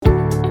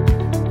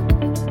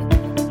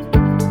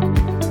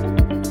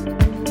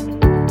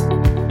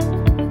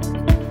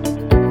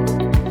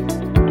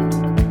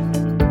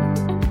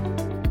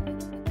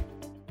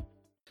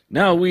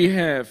Now we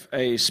have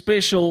a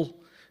special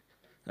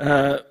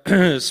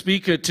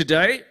speaker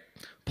today,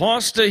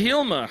 Pastor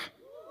Hilma.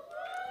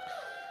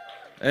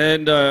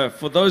 And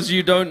for those of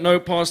you who don't know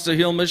Pastor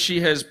Hilma,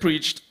 she has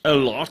preached a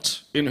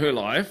lot in her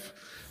life.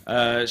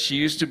 She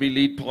used to be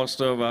lead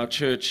pastor of our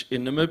church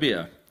in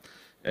Namibia.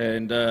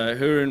 And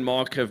her and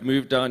Mark have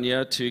moved down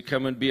here to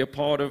come and be a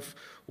part of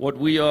what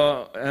we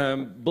are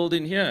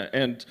building here.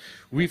 And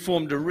we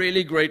formed a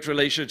really great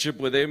relationship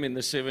with them in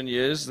the 7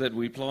 years that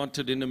we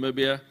planted in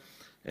Namibia.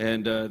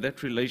 And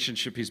that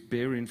relationship is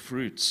bearing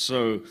fruit.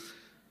 So,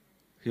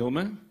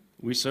 Hilma,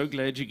 we're so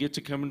glad you get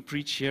to come and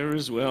preach here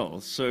as well.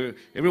 So,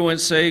 everyone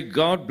say,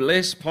 God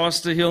bless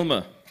Pastor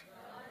Hilma.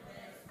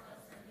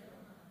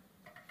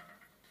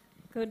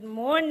 Good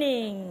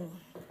morning.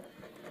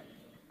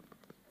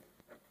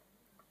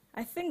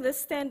 I think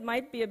this stand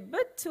might be a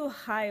bit too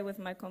high with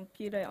my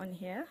computer on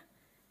here.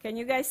 Can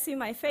you guys see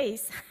my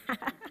face?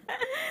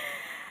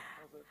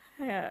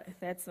 Yeah,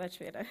 that's much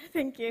better.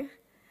 Thank you.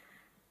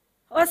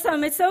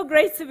 Awesome. It's so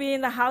great to be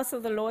in the house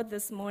of the Lord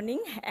this morning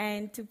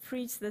and to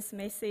preach this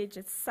message.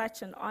 It's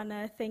such an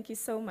honor. Thank you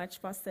so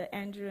much, Pastor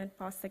Andrew and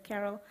Pastor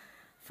Carol,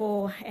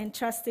 for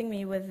entrusting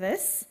me with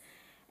this.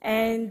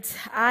 And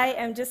I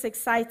am just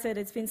excited.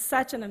 It's been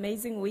such an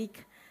amazing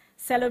week,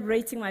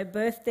 celebrating my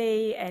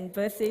birthday and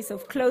birthdays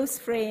of close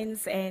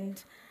friends.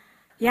 And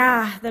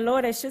yeah, the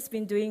Lord has just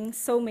been doing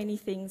so many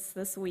things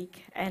this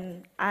week,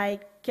 and I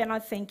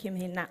cannot thank Him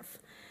enough.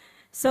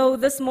 So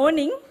this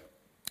morning,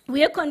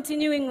 we are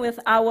continuing with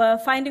our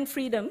Finding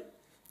Freedom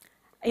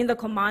in the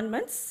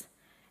Commandments,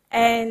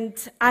 and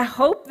I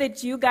hope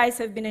that you guys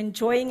have been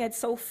enjoying it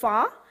so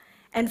far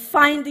and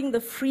finding the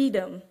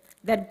freedom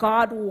that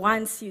God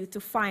wants you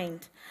to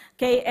find.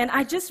 Okay, and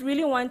I just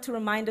really want to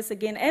remind us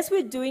again, as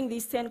we're doing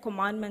these 10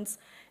 commandments,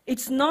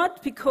 it's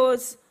not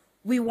because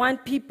we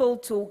want people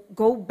to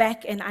go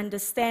back and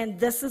understand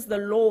this is the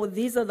law,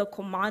 these are the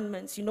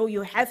commandments, you know,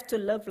 you have to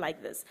live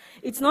like this.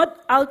 It's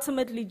not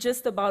ultimately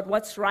just about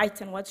what's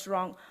right and what's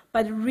wrong,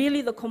 but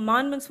really the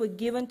commandments were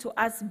given to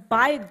us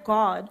by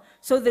God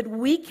so that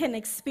we can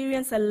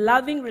experience a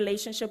loving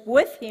relationship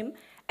with Him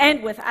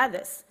and with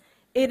others.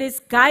 It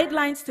is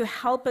guidelines to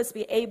help us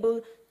be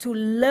able to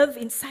live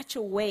in such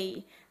a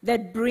way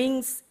that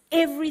brings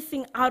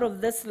everything out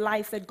of this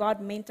life that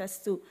God meant us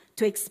to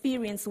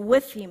experience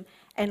with Him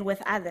and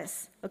with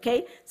others,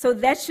 okay? So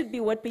that should be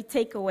what we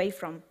take away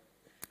from.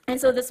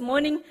 And so this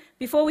morning,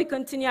 before we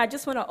continue, I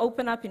just want to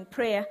open up in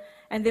prayer,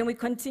 and then we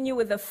continue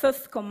with the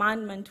 5th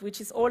commandment,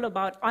 which is all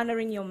about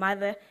honoring your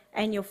mother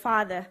and your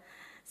father.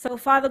 So,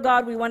 Father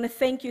God, we want to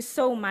thank you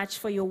so much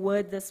for your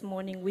word this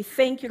morning. We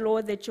thank you,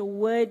 Lord, that your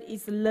word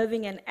is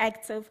living and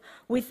active.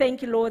 We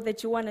thank you, Lord,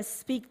 that you want to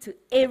speak to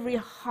every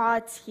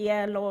heart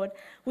here, Lord.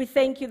 We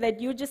thank you that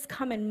you just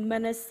come and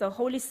minister.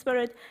 Holy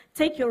Spirit,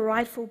 take your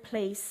rightful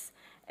place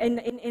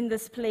in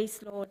this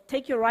place, Lord.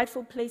 Take your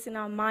rightful place in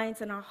our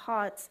minds and our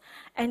hearts,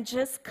 and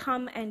just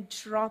come and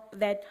drop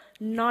that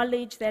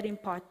knowledge, that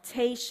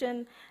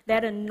impartation,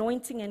 that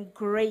anointing and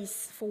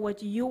grace for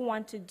what you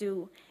want to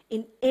do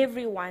in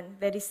everyone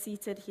that is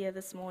seated here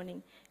this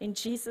morning. In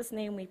Jesus'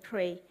 name we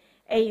pray.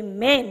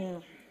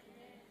 Amen.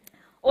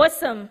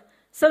 Awesome.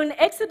 So in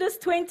Exodus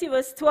 20,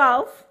 verse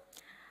 12,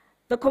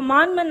 the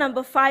commandment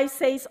number 5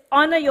 says,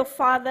 honor your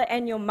father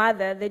and your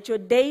mother, that your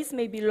days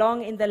may be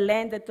long in the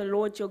land that the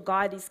Lord your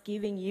God is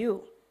giving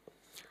you.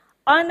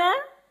 Honor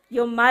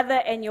your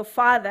mother and your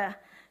father.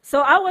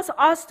 So I was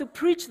asked to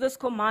preach this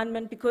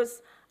commandment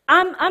because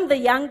I'm the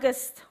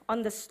youngest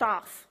on the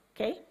staff,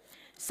 okay?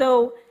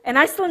 So, and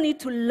I still need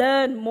to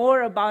learn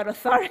more about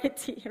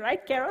authority,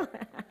 right, Carol?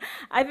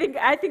 I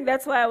think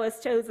that's why I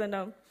was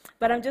chosen,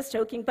 but I'm just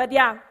joking. But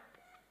yeah,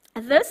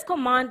 this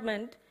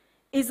commandment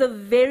is a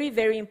very,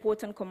 very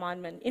important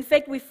commandment. In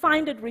fact, we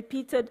find it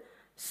repeated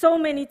so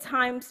many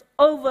times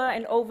over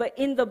and over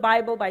in the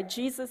Bible by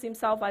Jesus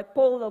himself, by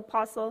Paul the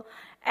apostle,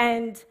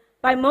 and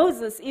by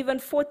Moses, even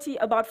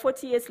about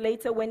 40 years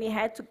later, when he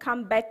had to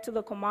come back to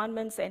the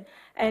commandments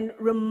and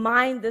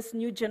remind this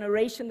new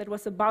generation that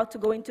was about to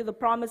go into the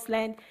promised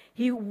land.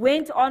 He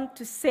went on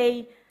to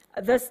say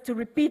this, to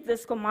repeat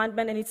this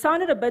commandment, and it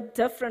sounded a bit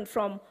different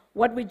from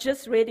what we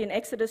just read in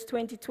Exodus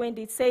 20:20.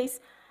 It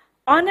says,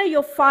 honor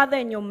your father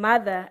and your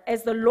mother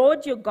as the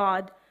Lord your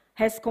God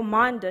has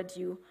commanded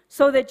you,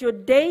 so that your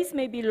days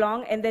may be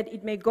long and that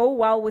it may go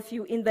well with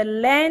you in the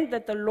land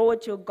that the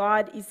Lord your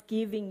God is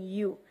giving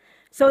you.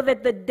 So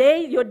that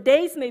your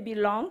days may be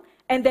long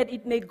and that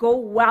it may go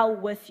well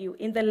with you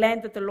in the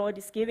land that the Lord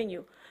is giving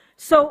you.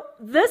 So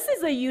this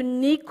is a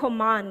unique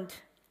command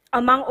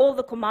among all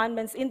the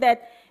commandments in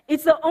that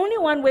it's the only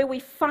one where we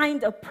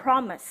find a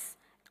promise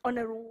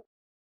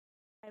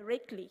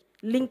directly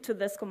linked to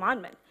this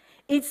commandment.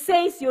 It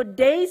says your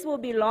days will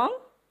be long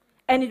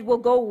and it will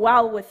go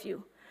well with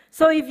you.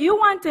 So if you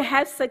want to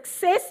have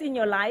success in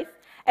your life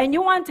and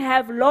you want to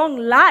have long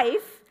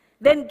life,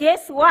 then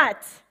guess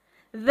what?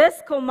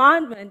 This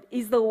commandment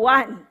is the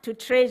one to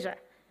treasure.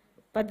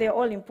 But they're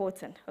all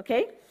important,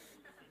 okay?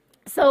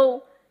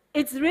 So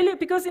it's really,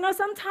 because,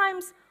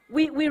 sometimes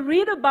we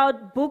read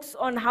about books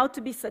on how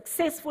to be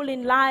successful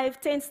in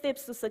life, 10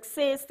 steps to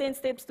success, 10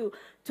 steps to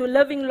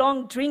living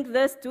long, drink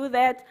this, do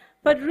that.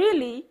 But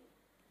really,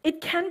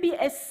 it can be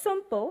as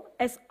simple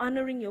as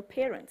honoring your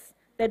parents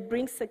that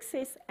brings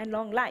success and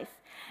long life.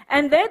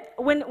 And that,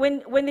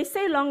 when they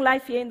say long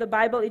life here in the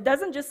Bible, it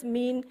doesn't just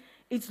mean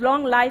it's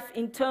long life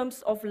in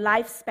terms of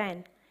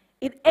lifespan.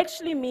 It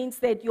actually means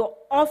that your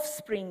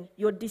offspring,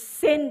 your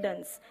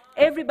descendants,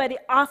 everybody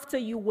after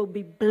you will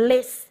be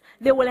blessed.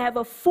 They will have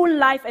a full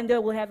life and they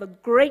will have a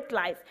great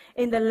life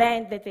in the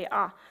land that they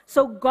are.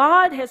 So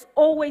God has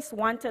always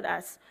wanted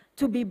us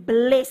to be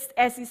blessed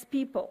as his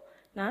people.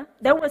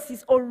 That was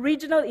his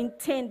original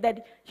intent,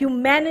 that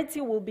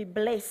humanity will be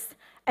blessed.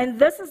 And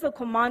this is the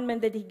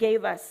commandment that he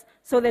gave us,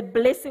 so that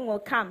blessing will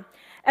come.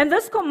 And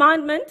this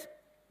commandment,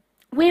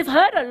 we've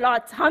heard a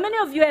lot. How many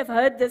of you have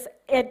heard this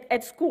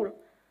at school?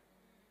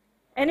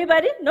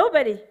 Anybody?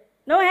 Nobody?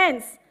 No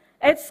hands.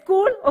 At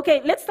school?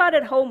 Okay, let's start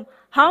at home.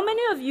 How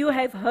many of you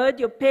have heard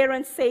your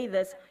parents say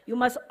this? You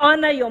must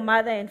honor your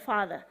mother and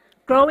father.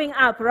 Growing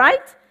up,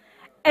 right?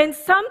 And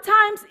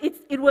sometimes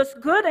it was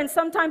good, and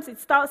sometimes it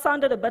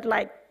sounded a bit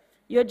like,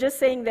 you're just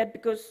saying that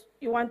because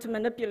you want to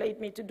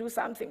manipulate me to do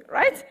something,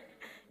 right?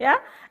 Yeah?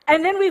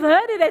 And then we've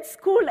heard it at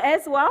school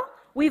as well.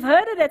 We've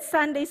heard it at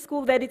Sunday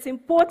school that it's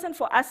important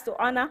for us to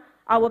honor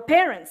our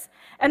parents.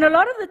 And a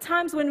lot of the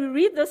times when we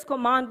read this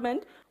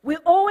commandment, we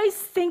always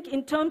think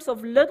in terms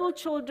of little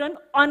children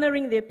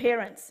honoring their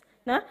parents.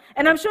 No?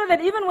 And I'm sure that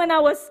even when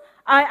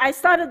I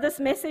started this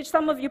message,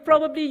 some of you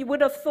probably would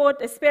have thought,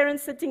 as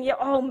parents sitting here,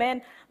 oh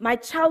man, my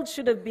child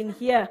should have been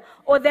here,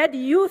 or that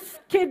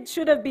youth kid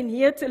should have been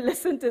here to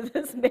listen to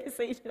this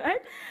message,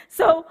 right?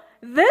 So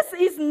this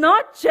is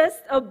not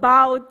just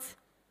about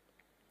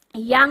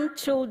young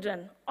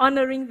children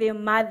honoring their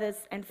mothers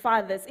and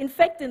fathers. In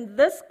fact, in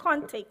this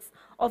context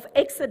of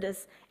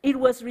Exodus, it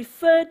was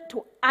referred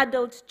to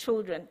adult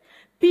children.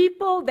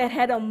 People that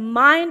had a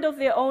mind of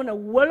their own, a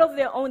will of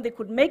their own, they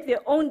could make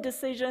their own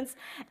decisions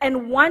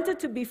and wanted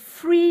to be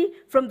free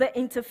from the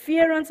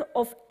interference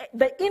of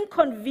the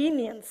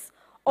inconvenience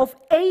of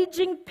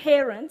aging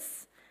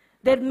parents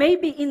that may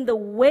be in the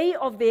way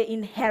of their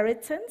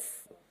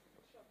inheritance,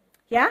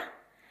 yeah,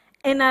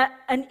 and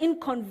an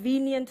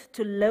inconvenient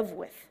to live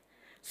with.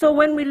 So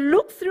when we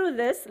look through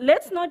this,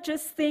 let's not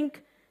just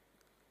think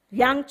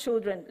young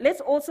children. Let's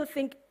also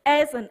think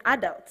as an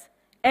adult.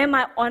 Am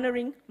I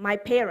honoring my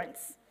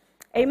parents?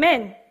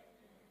 Amen.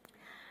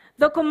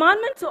 The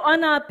commandment to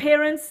honor our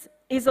parents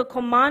is a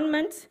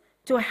commandment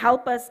to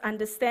help us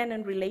understand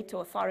and relate to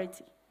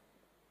authority.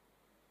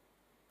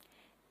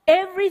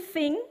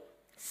 Everything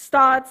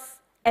starts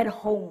at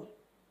home.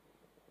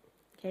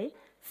 Okay?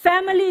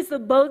 Family is the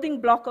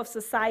building block of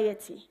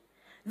society.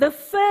 The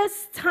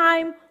first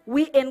time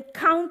we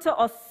encounter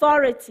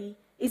authority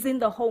is in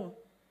the home.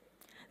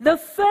 The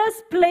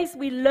first place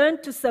we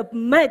learn to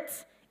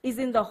submit is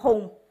in the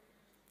home.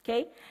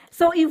 Okay?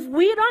 So if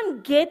we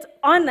don't get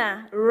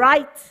honor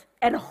right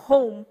at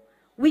home,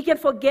 we can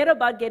forget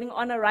about getting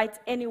honor right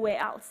anywhere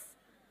else.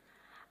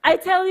 I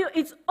tell you,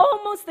 it's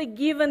almost a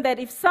given that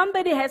if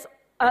somebody has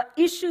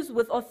issues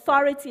with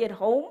authority at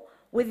home,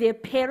 with their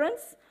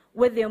parents,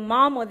 with their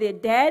mom or their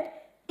dad,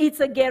 it's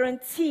a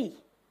guarantee,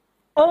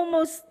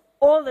 almost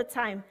all the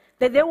time,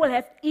 that they will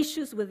have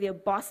issues with their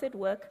boss at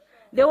work.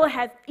 They will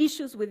have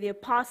issues with their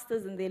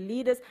pastors and their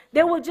leaders.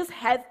 They will just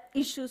have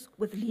issues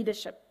with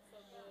leadership.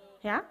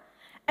 Yeah?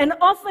 And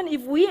often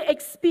if we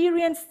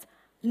experienced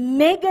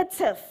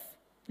negative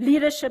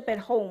leadership at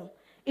home,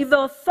 if the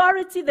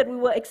authority that we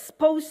were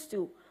exposed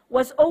to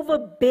was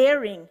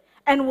overbearing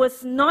and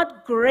was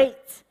not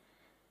great,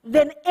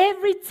 then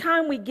every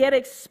time we get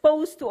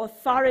exposed to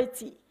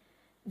authority,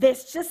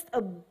 there's just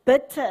a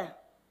bitter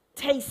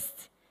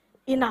taste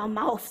in our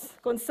mouths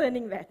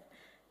concerning that.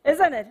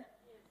 Isn't it?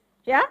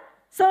 Yeah?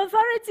 So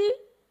authority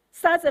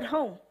starts at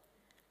home.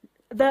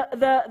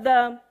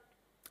 The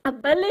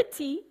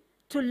ability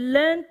to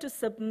learn to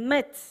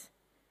submit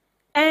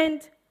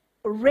and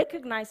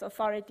recognize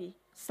authority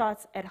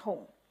starts at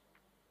home.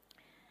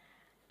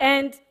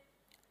 And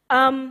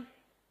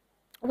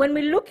when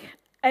we look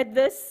at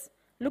this,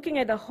 looking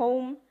at the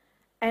home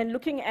and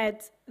looking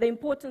at the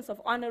importance of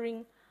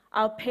honoring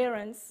our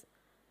parents,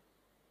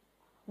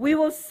 we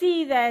will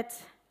see that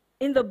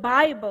in the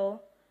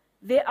Bible,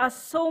 there are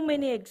so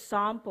many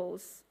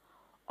examples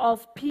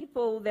of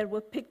people that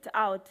were picked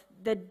out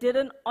that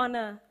didn't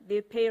honor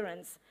their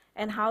parents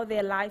and how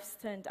their lives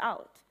turned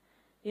out.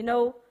 You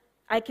know,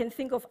 I can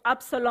think of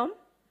Absalom,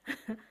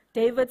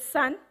 David's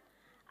son.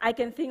 I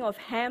can think of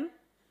Ham,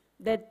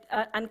 that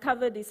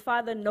uncovered his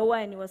father Noah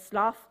and was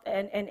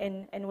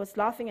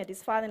laughing at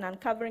his father and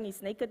uncovering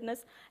his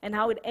nakedness and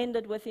how it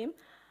ended with him.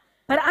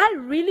 But I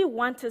really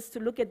want us to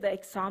look at the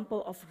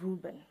example of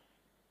Reuben.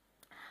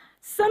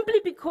 Simply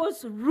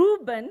because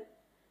Reuben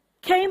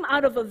came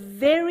out of a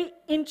very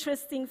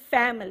interesting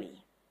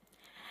family.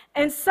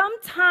 And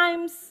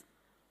sometimes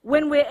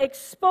when we're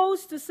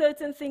exposed to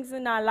certain things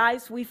in our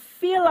lives, we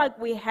feel like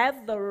we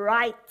have the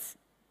right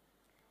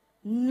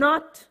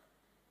not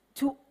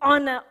to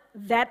honor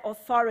that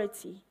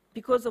authority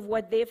because of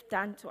what they've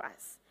done to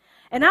us.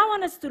 And I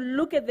want us to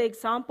look at the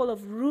example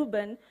of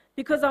Reuben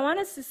because I want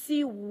us to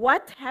see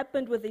what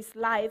happened with his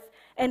life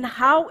and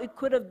how it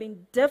could have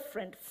been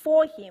different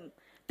for him.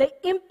 The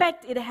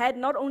impact it had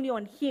not only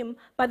on him,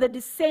 but the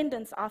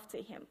descendants after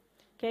him.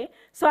 Okay?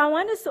 So I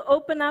want us to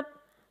open up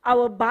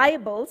our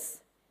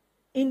Bibles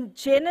in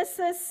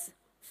Genesis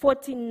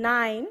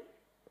 49,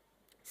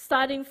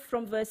 starting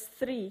from verse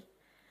 3.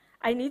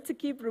 I need to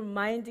keep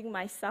reminding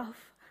myself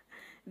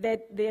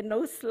that there are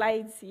no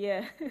slides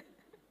here.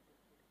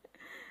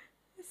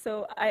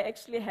 So I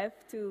actually have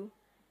to,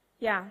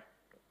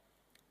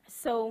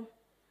 So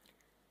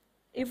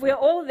if we're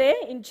all there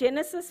in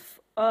Genesis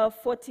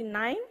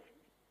 49,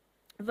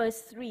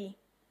 verse 3.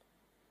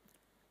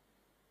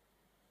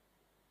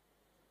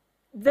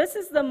 This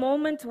is the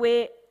moment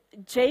where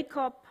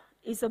Jacob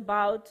is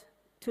about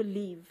to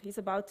leave. He's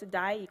about to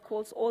die. He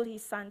calls all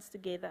his sons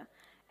together,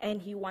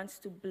 and he wants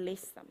to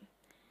bless them.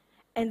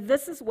 And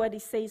this is what he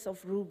says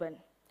of Reuben.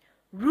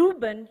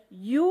 Reuben,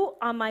 you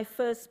are my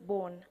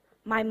firstborn,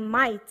 my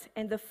might,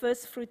 and the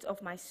first fruit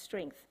of my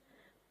strength,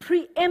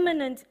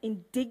 preeminent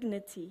in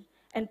dignity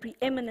and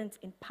preeminent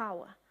in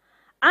power.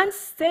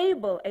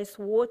 Unstable as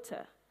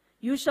water,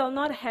 you shall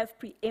not have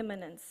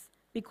preeminence,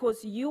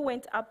 because you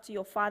went up to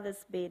your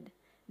father's bed,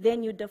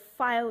 then you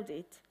defiled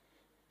it.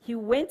 He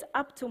went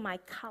up to my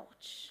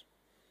couch.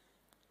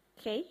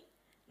 Okay?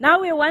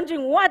 Now we're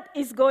wondering what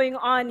is going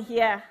on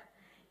here.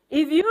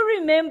 If you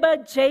remember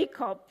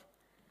Jacob,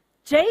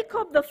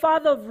 the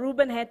father of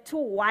Reuben, had 2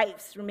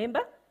 wives,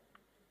 remember?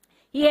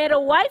 He had a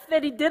wife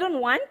that he didn't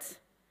want,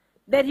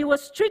 that he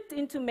was tricked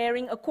into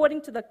marrying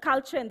according to the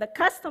culture and the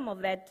custom of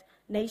that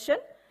nation.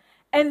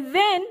 And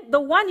then the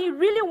one he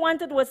really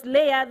wanted was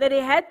Leah, that he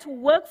had to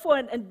work for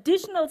an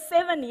additional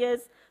 7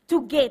 years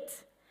to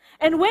get.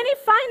 And when he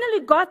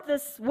finally got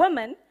this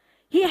woman,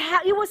 he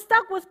was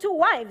stuck with 2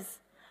 wives.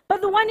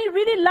 But the one he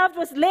really loved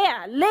was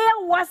Leah.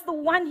 Leah was the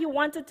one he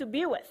wanted to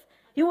be with.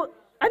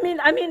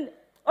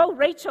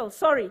 Rachel,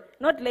 sorry,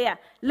 not Leah.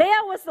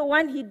 Leah was the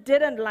one he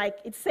didn't like.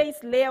 It says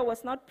Leah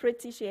was not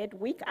pretty, she had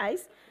weak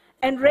eyes.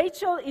 And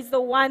Rachel is the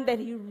one that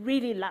he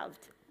really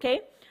loved,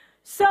 okay?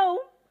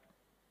 So,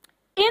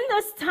 in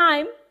this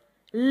time,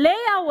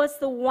 Leah was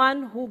the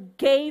one who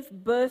gave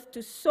birth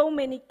to so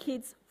many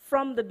kids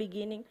from the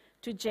beginning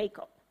to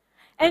Jacob.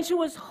 And she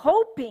was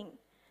hoping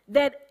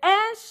that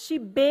as she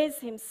bears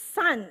him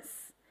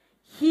sons,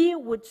 he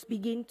would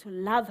begin to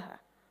love her.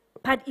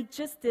 But it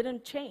just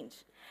didn't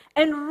change.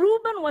 And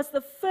Reuben was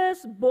the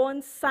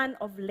firstborn son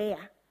of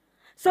Leah.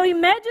 So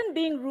imagine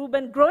being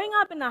Reuben, growing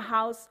up in a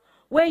house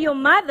where your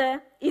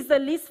mother is the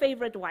least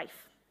favorite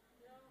wife.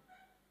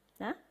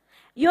 Huh?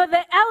 You're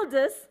the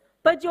eldest,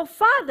 but your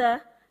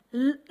father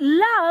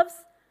loves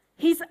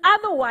his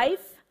other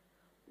wife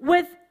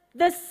with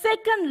the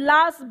second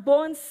last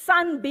born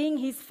son being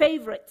his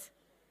favorite.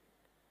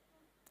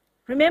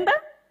 Remember?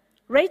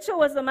 Rachel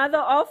was the mother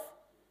of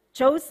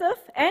Joseph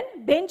and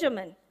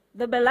Benjamin,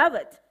 the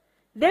beloved.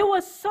 They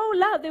were so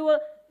loved. They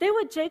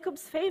were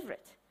Jacob's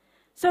favorite.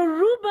 So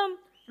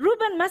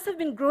Reuben must have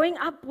been growing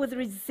up with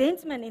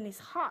resentment in his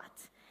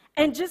heart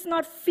and just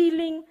not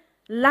feeling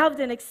loved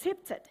and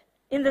accepted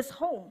in this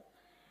home.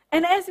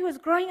 And as he was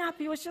growing up,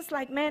 he was just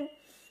like, man,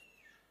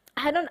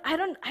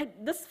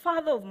 this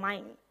father of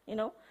mine, you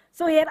know.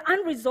 So he had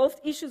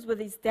unresolved issues with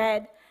his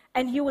dad,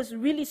 and he was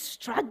really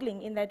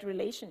struggling in that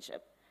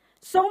relationship.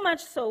 So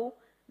much so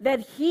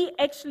that he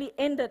actually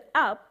ended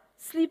up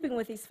sleeping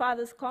with his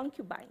father's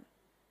concubine.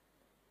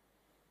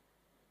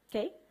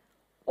 Okay?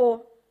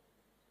 Or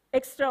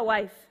extra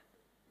wife,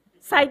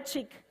 side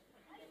chick.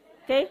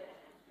 Okay?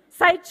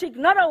 Side chick,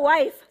 not a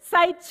wife,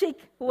 side chick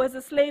who was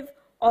a slave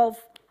of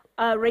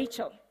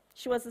Rachel.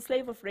 She was a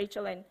slave of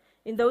Rachel, and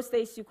in those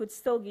days you could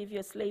still give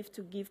your slave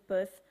to give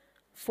birth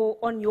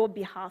on your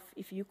behalf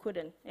if you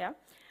couldn't. Yeah?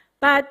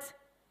 But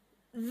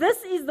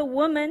this is the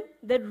woman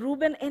that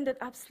Reuben ended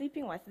up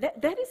sleeping with.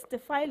 That is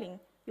defiling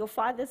your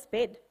father's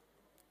bed.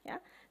 Yeah?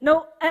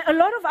 Now, a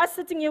lot of us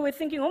sitting here, we're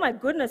thinking, oh my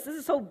goodness, this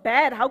is so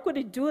bad. How could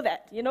he do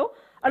that? You know,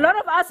 a lot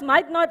of us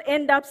might not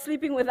end up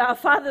sleeping with our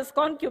father's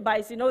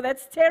concubines. You know,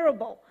 that's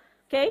terrible.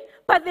 Okay?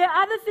 But there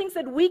are other things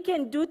that we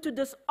can do to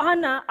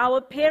dishonor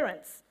our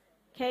parents.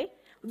 Okay?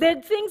 There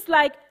are things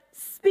like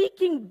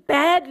speaking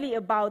badly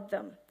about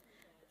them,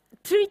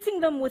 treating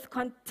them with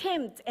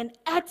contempt and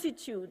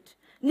attitude,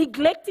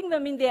 neglecting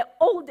them in their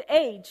old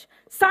age,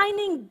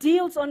 signing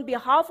deals on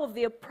behalf of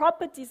their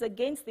properties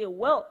against their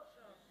will.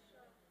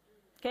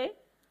 Okay?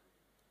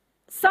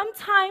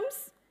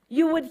 Sometimes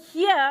you would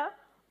hear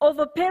of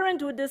a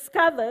parent who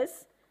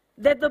discovers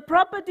that the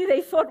property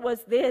they thought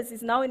was theirs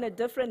is now in a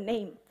different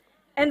name.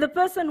 And the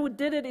person who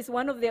did it is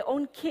one of their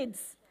own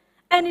kids.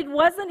 And it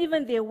wasn't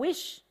even their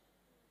wish.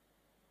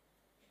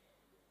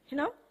 You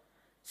know?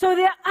 So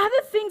there are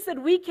other things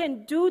that we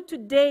can do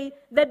today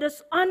that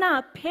dishonor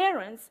our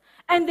parents,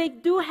 and they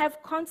do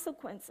have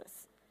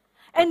consequences.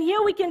 And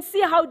here we can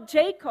see how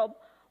Jacob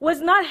was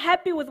not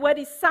happy with what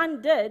his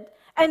son did,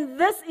 and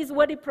this is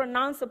what he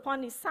pronounced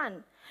upon his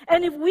son.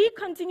 And if we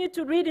continue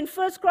to read in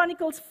 1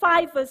 Chronicles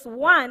 5 verse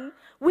 1,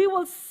 we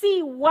will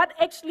see what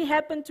actually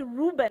happened to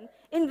Reuben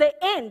in the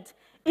end.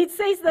 It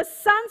says the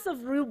sons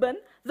of Reuben,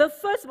 the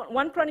firstborn,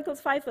 1 Chronicles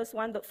 5 verse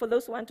 1, for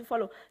those who want to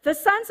follow. The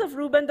sons of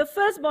Reuben, the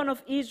firstborn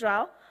of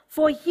Israel,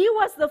 for he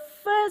was the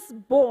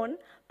firstborn,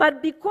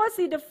 but because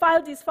he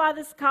defiled his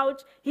father's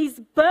couch,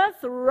 his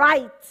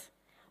birthright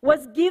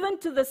was given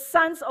to the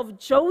sons of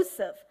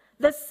Joseph,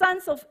 the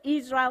sons of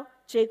Israel,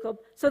 Jacob,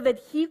 so that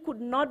he could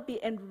not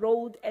be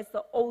enrolled as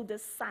the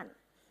oldest son.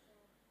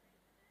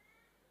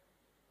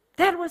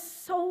 That was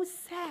so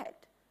sad.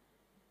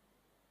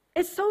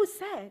 It's so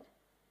sad.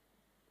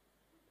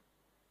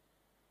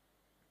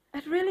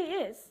 It really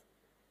is.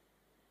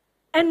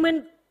 And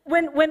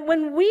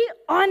when we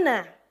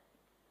honor,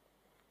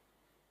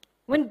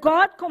 when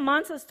God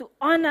commands us to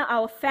honor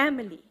our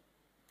family,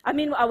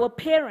 our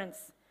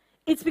parents,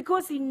 it's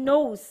because he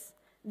knows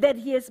that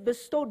he has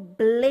bestowed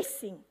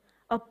blessing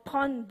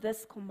upon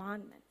this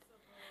commandment.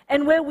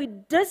 And where we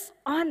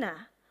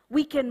dishonor,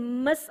 we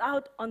can miss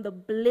out on the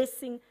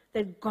blessing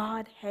that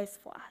God has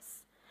for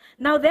us.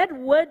 Now that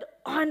word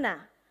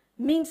honor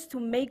means to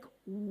make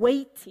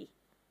weighty,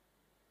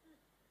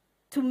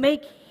 to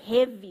make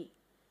heavy,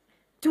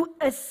 to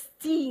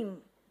esteem,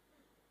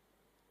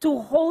 to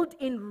hold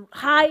in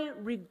high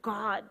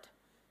regard.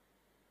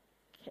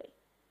 Okay.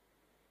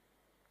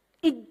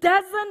 It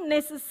doesn't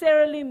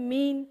necessarily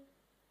mean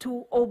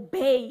to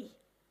obey,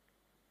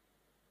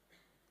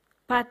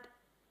 but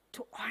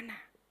to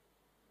honor,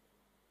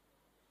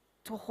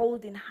 to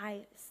hold in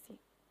high esteem.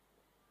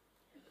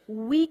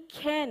 We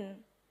can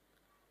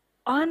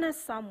honor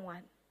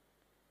someone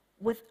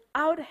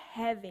without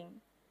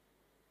having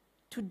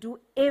to do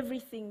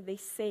everything they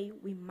say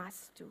we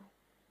must do,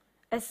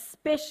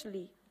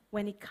 especially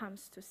when it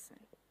comes to sin.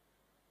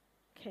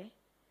 Okay?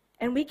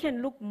 And we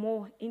can look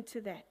more into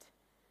that.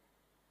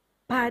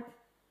 But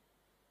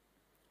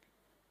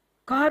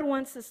God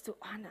wants us to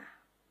honor.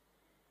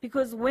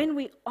 Because when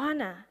we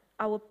honor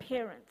our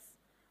parents,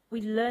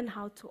 we learn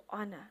how to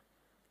honor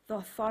the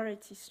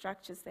authority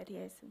structures that he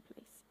has in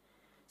place.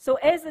 So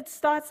as it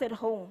starts at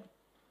home,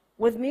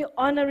 with me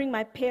honoring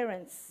my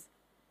parents,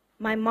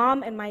 my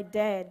mom and my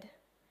dad,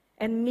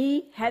 and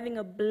me having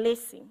a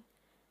blessing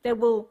that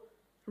will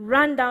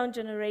run down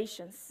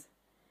generations,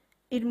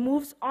 it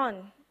moves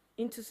on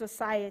into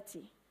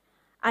society.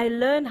 I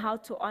learn how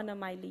to honor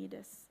my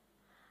leaders.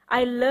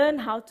 I learn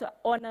how to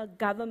honor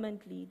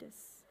government leaders.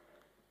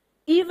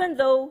 Even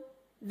though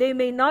they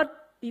may not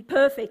be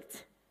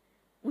perfect,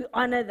 we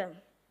honor them.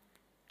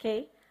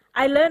 Okay?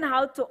 I learn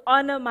how to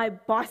honor my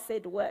boss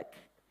at work.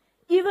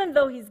 Even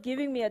though he's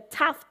giving me a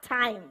tough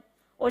time,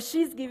 or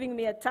she's giving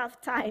me a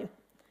tough time,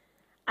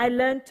 I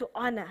learn to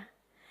honor.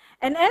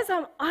 And as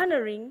I'm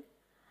honoring,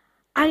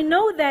 I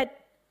know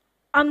that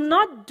I'm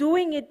not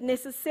doing it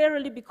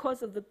necessarily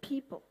because of the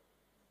people,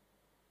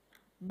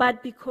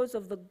 but because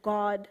of the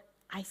God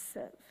I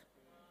serve.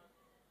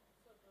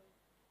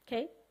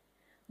 Okay?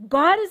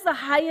 God is the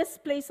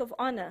highest place of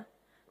honor.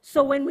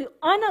 So when we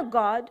honor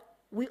God,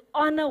 we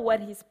honor what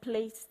He's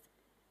placed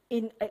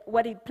in,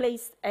 what He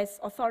placed as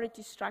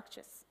authority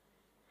structures.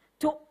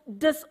 To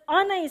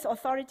dishonor His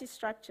authority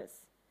structures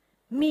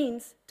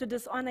means to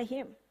dishonor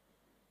Him.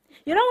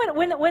 You know,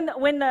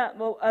 when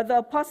the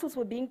apostles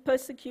were being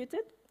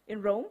persecuted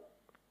in Rome,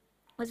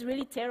 it was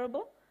really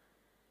terrible.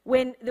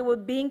 When they were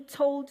being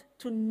told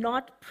to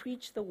not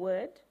preach the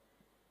word,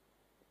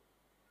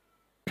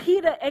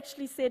 Peter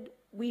actually said,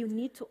 we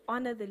need to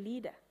honor the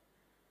leader.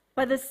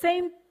 But the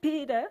same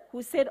Peter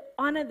who said,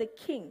 honor the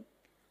king,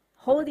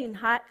 hold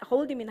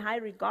him in high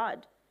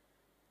regard,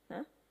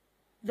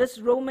 this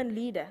Roman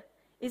leader,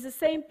 is the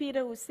same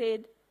Peter who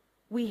said,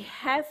 we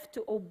have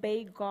to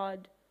obey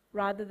God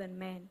rather than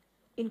man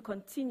in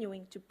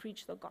continuing to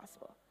preach the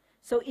gospel.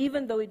 So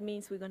even though it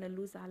means we're going to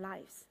lose our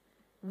lives,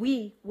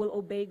 we will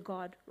obey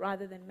God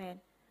rather than man.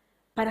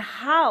 But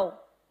how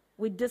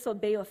we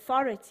disobey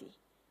authority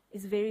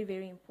is very,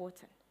 very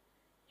important.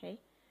 Okay?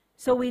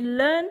 So we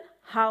learn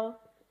how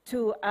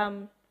to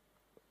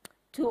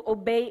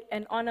obey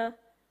and honor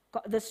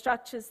the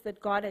structures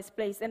that God has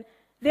placed. And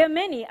there are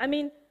many. I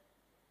mean,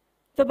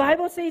 the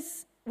Bible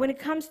says when it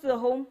comes to the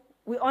home,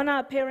 we honor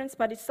our parents,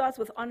 but it starts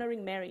with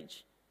honoring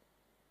marriage.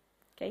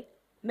 Okay?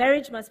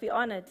 Marriage must be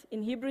honored.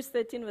 In Hebrews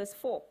 13 verse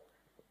 4,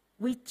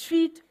 we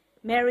treat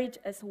marriage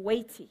as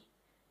weighty.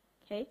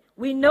 Okay?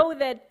 We know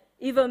that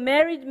if a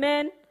married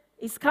man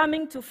is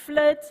coming to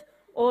flirt,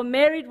 or a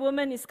married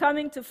woman is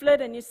coming to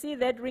flirt, and you see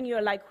that ring,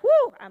 you're like,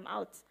 whoo, I'm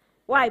out.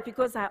 Why?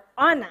 Because I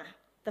honor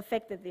the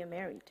fact that they're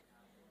married.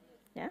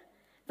 Yeah?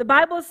 The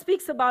Bible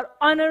speaks about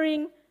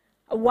honoring,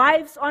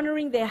 wives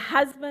honoring their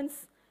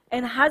husbands,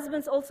 and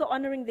husbands also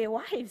honoring their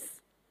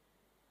wives.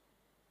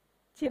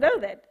 Do you know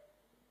that?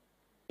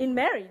 In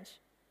marriage.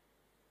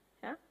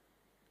 Yeah?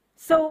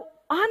 So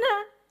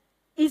honor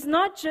is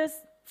not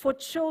just for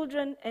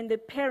children and their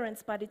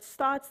parents, but it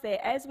starts there.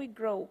 As we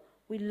grow,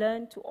 we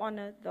learn to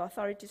honor the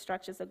authority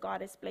structures that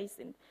God has placed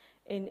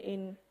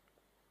in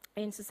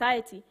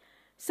society.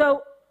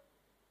 So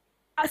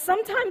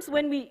sometimes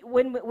when we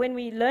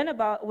learn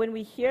about, when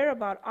we hear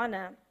about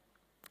honor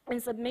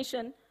and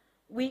submission,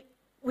 we're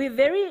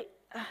very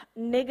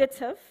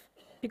negative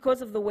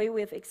because of the way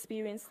we've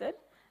experienced it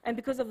and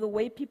because of the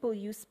way people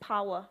use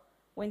power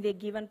when they're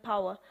given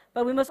power.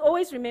 But we must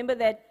always remember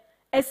that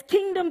as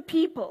kingdom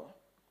people,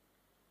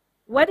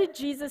 what did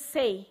Jesus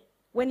say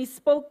when he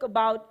spoke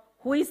about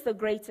who is the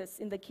greatest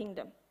in the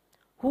kingdom?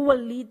 Who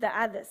will lead the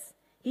others?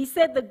 He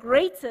said the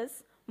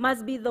greatest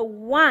must be the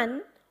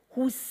one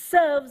who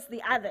serves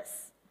the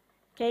others.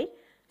 Okay?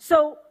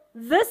 So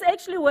this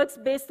actually works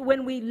best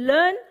when we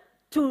learn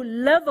to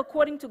live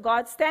according to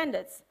God's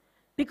standards.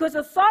 Because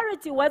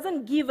authority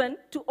wasn't given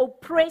to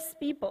oppress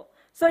people.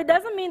 So it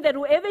doesn't mean that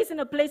whoever is in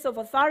a place of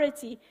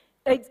authority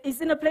is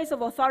in a place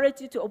of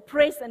authority to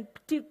oppress and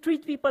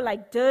treat people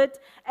like dirt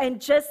and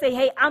just say,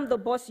 hey, I'm the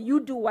boss, you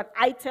do what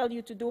I tell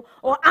you to do,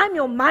 or I'm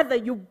your mother,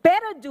 you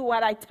better do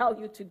what I tell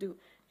you to do.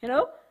 You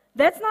know?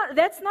 That's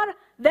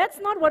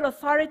not what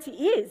authority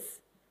is.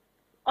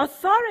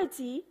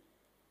 Authority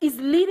is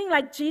leading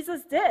like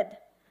Jesus did.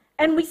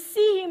 And we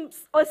see him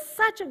as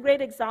such a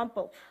great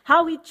example,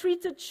 how he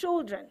treated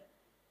children.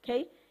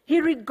 Okay? He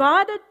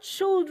regarded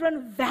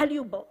children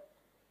valuable.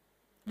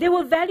 They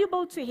were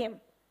valuable to him.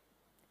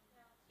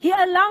 He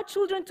allowed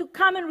children to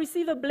come and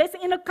receive a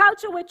blessing in a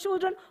culture where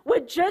children were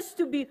just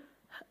to be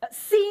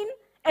seen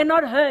and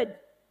not heard.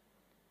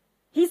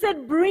 He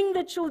said, bring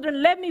the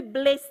children, let me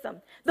bless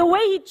them. The way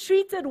he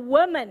treated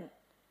women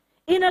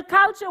in a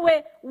culture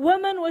where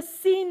women were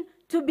seen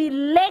to be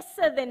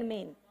lesser than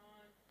men.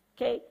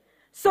 Okay?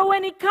 So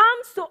when it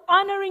comes to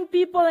honoring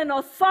people in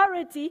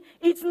authority,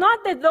 it's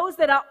not that those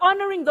that are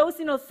honoring those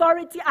in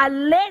authority are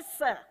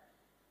lesser.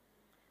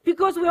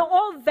 Because we're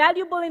all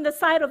valuable in the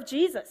sight of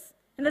Jesus,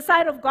 in the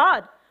sight of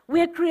God.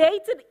 We are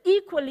created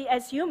equally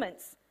as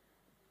humans.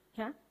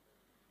 Yeah?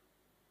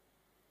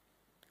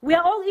 We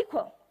are all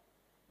equal.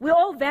 We're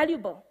all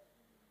valuable.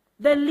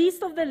 The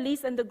least of the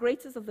least and the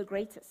greatest of the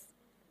greatest.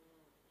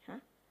 Yeah?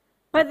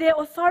 But there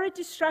are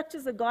authority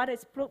structures that God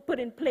has put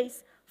in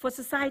place for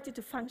society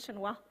to function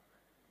well.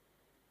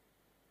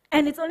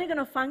 And it's only going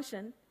to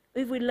function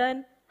if we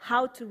learn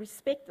how to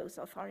respect those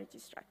authority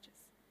structures.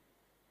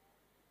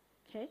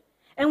 Okay?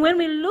 And when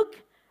we look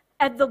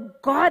at the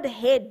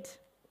Godhead,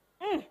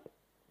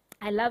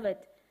 I love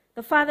it.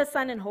 The Father,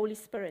 Son, and Holy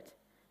Spirit.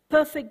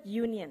 Perfect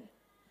union.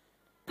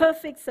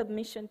 Perfect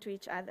submission to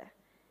each other.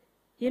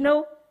 You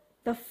know,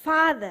 the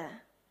Father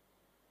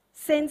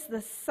sends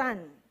the Son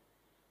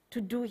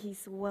to do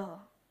his will.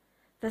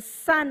 The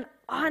Son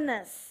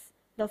honors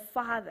the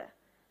Father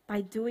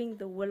by doing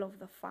the will of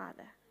the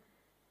Father.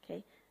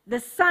 Okay? The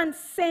Son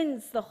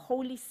sends the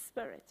Holy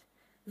Spirit.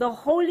 The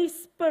Holy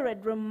Spirit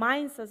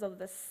reminds us of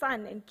the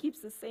Son and keeps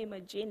the same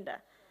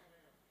agenda.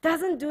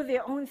 Doesn't do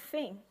their own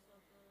thing.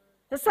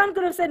 The Son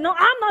could have said, no,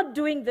 I'm not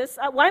doing this.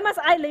 Why must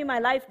I lay my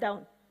life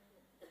down?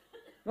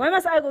 Why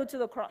must I go to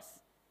the cross?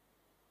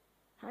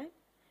 Right?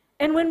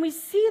 And when we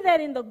see that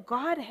in the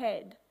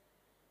Godhead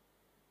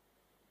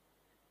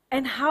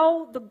and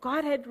how the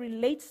Godhead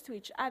relates to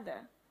each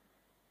other,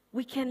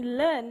 we can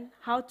learn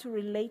how to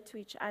relate to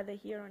each other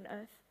here on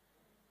earth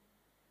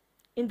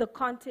in the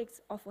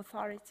context of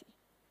authority.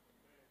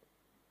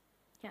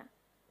 Yeah.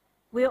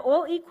 We're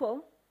all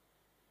equal.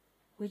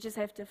 We just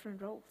have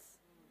different roles.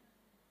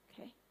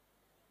 Okay?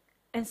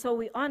 And so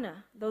we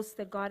honor those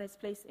that God has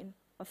placed in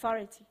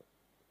authority.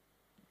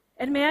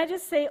 And may I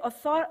just say,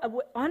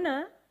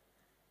 honor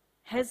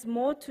has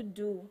more to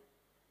do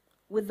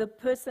with the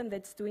person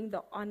that's doing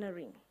the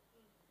honoring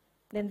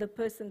than the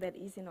person that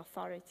is in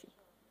authority.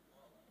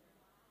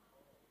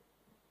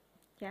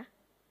 Yeah?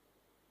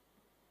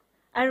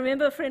 I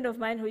remember a friend of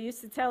mine who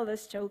used to tell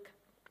this joke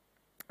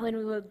when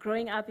we were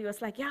growing up. He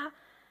was like,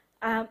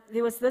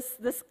 there was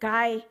this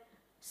guy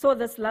saw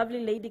this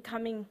lovely lady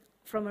coming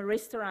from a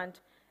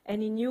restaurant,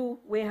 and he knew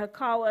where her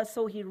car was,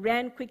 so he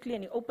ran quickly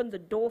and he opened the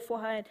door for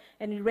her,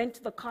 and he ran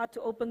to the car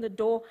to open the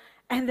door,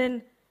 and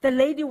then the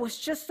lady was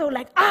just so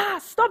like,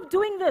 stop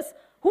doing this.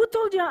 Who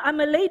told you I'm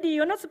a lady?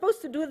 You're not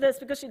supposed to do this,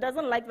 because she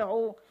doesn't like the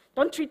whole,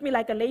 don't treat me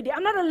like a lady.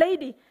 I'm not a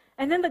lady.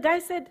 And then the guy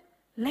said,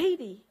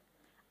 lady,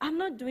 I'm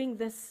not doing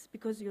this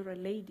because you're a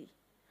lady.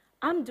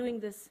 I'm doing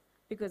this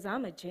because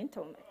I'm a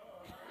gentleman.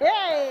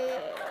 Hey!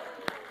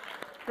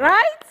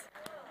 Right?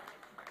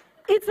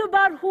 It's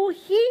about who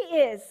he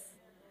is.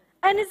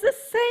 And it's the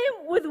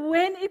same with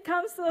when it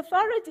comes to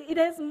authority. It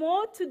has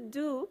more to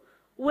do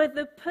with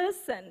the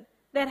person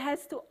that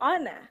has to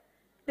honor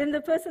than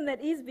the person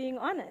that is being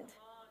honored.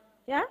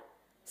 Yeah?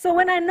 So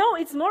when I know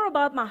it's more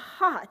about my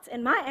heart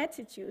and my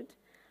attitude,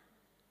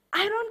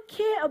 I don't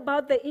care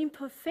about the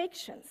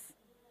imperfections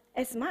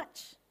as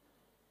much.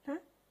 Huh?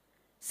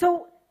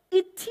 So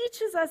it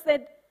teaches us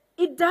that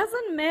it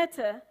doesn't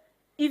matter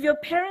if your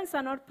parents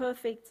are not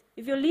perfect,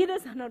 if your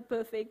leaders are not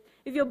perfect,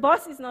 if your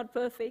boss is not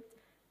perfect.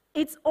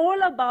 It's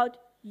all about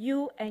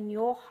you and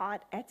your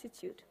heart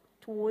attitude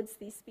towards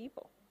these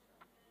people.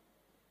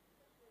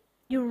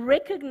 You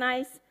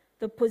recognize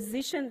the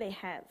position they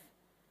have,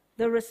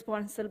 the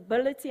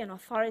responsibility and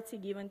authority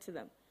given to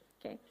them.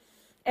 Okay?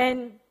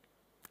 And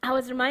I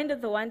was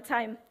reminded the one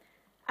time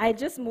I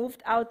just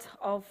moved out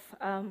of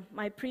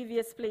my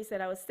previous place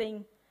that I was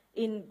staying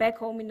in back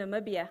home in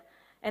Namibia.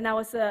 And I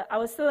was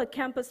still a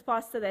campus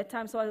pastor that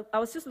time, so I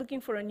was just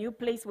looking for a new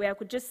place where I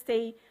could just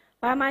stay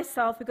by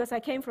myself because I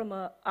came from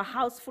a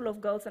house full of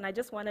girls and I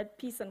just wanted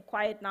peace and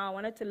quiet now. I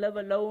wanted to live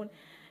alone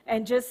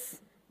and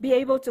just be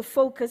able to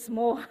focus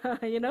more,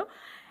 you know.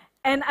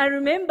 And I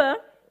remember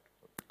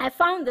I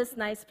found this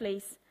nice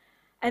place.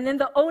 And then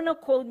the owner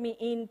called me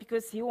in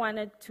because he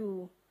wanted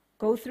to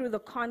go through the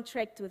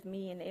contract with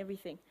me and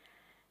everything.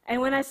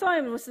 And when I saw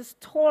him, it was this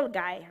tall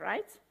guy,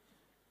 right?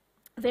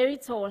 Very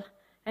tall.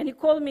 And he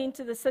called me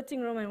into the sitting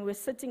room, and we were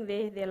sitting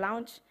there, their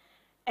lounge,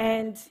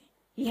 and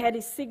he had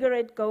his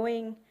cigarette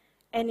going,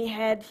 and he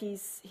had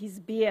his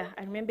beer.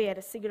 I remember he had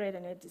a cigarette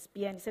and he had his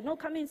beer, and he said, no,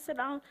 come in, sit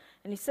down.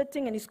 And he's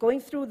sitting, and he's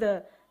going through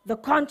the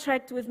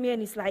contract with me,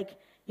 and he's like,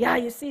 yeah,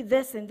 you see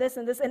this and this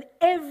and this, and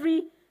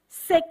every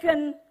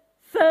second,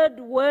 third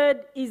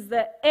word is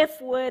the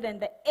F word and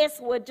the S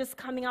word just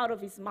coming out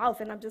of his mouth,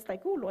 and I'm just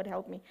like, oh, Lord,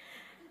 help me.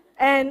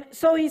 And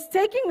so he's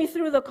taking me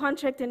through the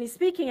contract, and he's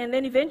speaking, and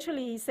then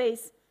eventually he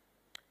says,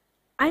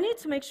 I need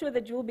to make sure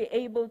that you'll be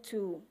able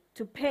to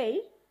pay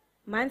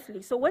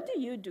monthly. So what do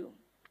you do?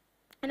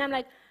 And I'm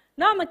like,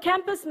 no, I'm a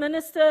campus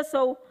minister,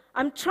 so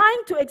I'm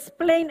trying to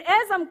explain.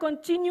 As I'm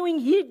continuing,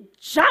 he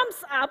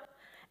jumps up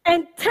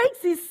and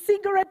takes his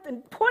cigarette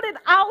and put it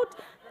out,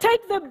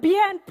 take the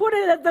beer and put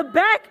it at the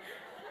back.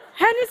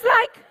 And he's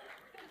like,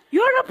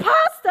 you're a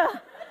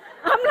pastor.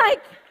 I'm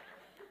like,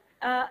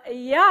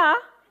 yeah,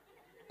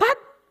 but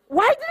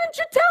why didn't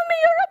you tell me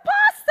you're a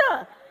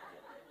pastor?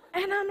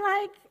 And I'm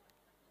like,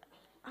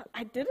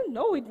 I didn't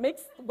know it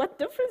makes, what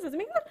difference does it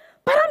make?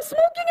 But I'm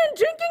smoking and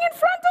drinking in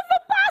front of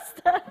a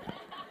pastor.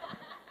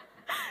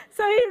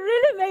 So he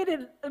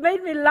really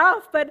made me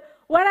laugh. But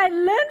what I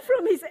learned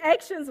from his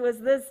actions was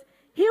this.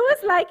 He was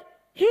like,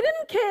 he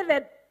didn't care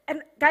that,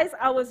 and guys,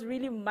 I was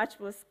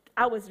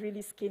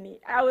really skinny.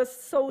 I was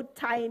so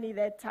tiny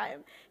that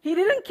time. He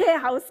didn't care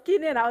how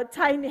skinny and how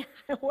tiny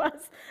I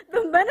was.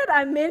 The minute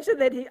I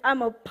mentioned that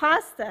I'm a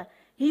pastor,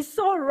 he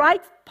saw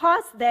right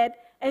past that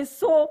and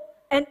saw,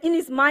 and in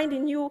his mind, he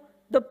knew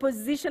the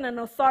position and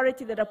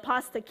authority that a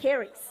pastor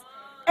carries.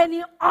 And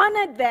he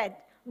honored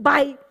that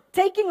by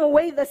taking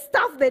away the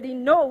stuff that he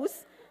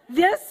knows.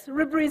 This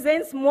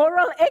represents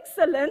moral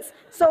excellence,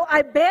 so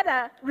I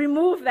better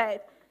remove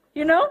that,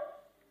 you know?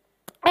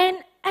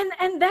 And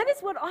that is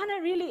what honor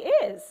really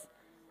is.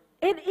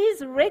 It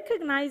is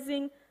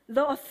recognizing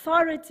the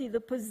authority,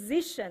 the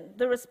position,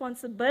 the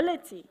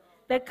responsibility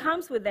that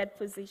comes with that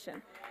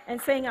position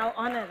and saying, I'll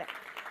honor that.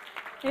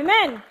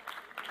 Amen.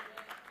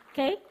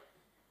 Okay?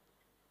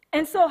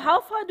 And so how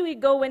far do we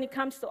go when it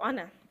comes to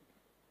honor?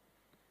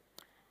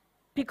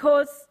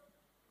 Because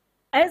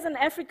as an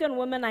African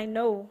woman, I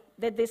know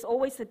that there's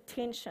always a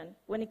tension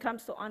when it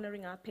comes to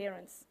honoring our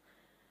parents.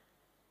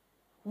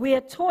 We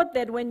are taught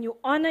that when you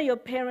honor your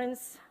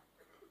parents,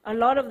 a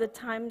lot of the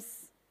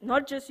times,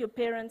 not just your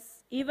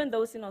parents, even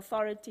those in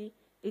authority,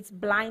 it's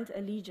blind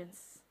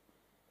allegiance,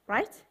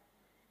 right?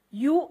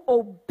 You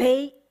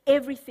obey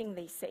everything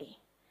they say.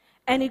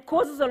 And it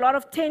causes a lot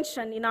of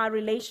tension in our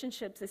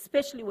relationships,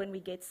 especially when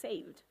we get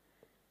saved.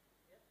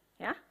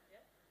 Yeah?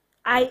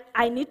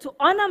 I need to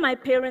honor my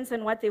parents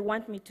and what they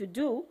want me to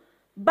do,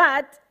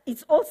 but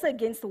it's also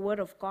against the word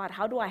of God.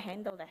 How do I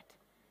handle that?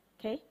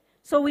 Okay?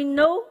 So we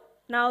know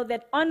now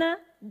that honor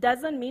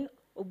doesn't mean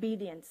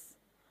obedience.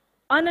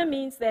 Honor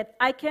means that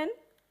I can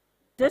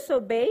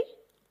disobey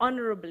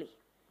honorably.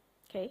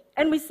 Okay?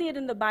 And we see it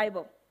in the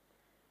Bible.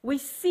 We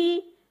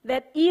see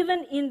that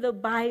even in the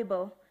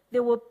Bible,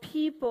 there were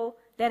people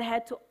that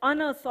had to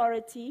honor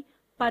authority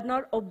but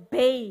not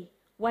obey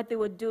what they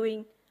were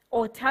doing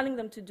or telling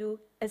them to do,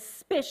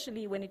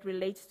 especially when it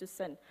relates to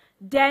sin.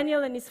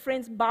 Daniel and his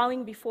friends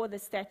bowing before the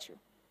statue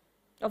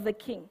of the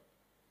king.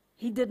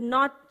 He did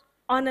not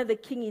honor the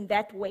king in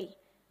that way.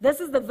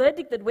 This is the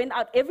verdict that went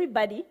out.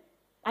 Everybody,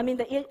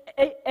 the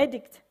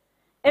edict,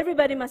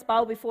 everybody must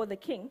bow before the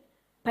king.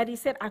 But he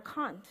said, I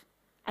can't.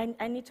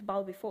 I need to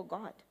bow before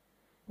God.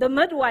 The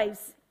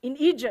midwives in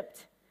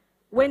Egypt,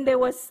 when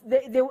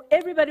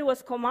everybody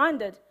was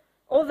commanded,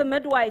 all the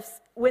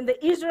midwives, when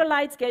the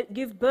Israelites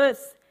give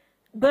birth,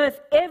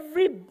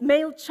 every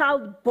male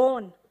child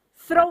born,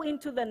 throw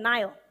into the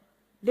Nile.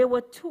 There were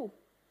two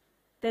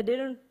that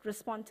didn't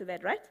respond to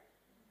that, right?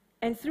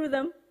 And through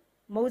them,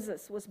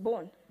 Moses was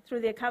born,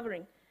 through their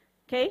covering.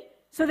 Okay?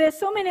 So there's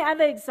so many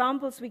other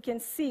examples we can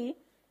see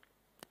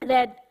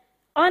that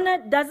honor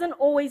doesn't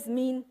always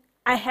mean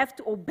I have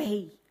to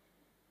obey.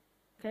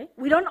 Okay?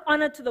 We don't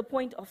honor to the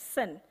point of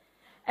sin.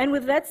 And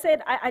with that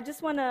said, I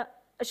just want to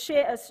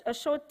share a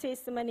short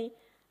testimony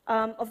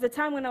of the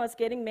time when I was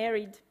getting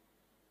married.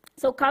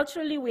 So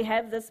culturally, we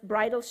have this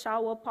bridal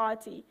shower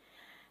party.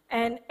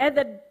 And at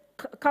the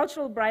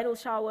cultural bridal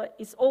shower,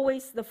 it's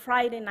always the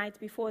Friday night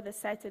before the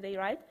Saturday,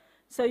 right?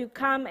 So you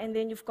come, and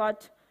then you've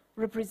got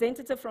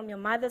representative from your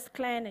mother's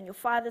clan and your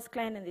father's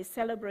clan, and they're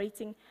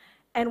celebrating.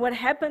 And what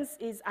happens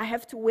is I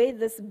have to wear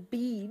this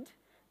bead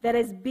that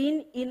has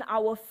been in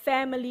our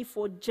family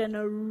for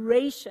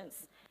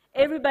generations.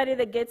 Everybody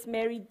that gets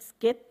married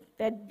get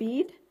that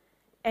bead,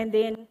 and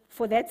then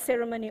for that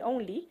ceremony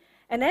only.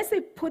 And as they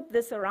put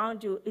this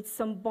around you, it's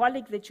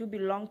symbolic that you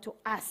belong to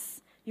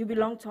us. You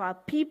belong to our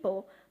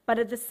people, but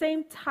at the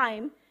same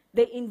time,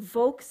 they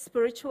invoke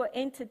spiritual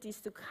entities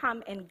to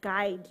come and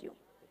guide you.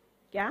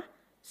 Yeah?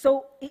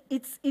 So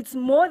it's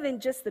more than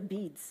just the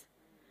beads.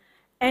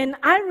 And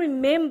I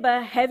remember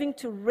having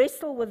to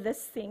wrestle with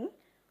this thing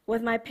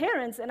with my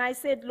parents, and I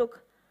said,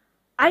 look,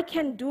 I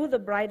can do the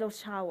bridal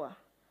shower,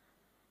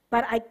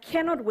 but I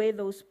cannot wear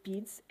those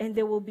beads, and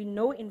there will be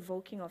no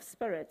invoking of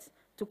spirits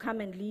to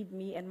come and lead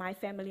me and my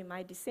family,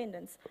 my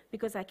descendants,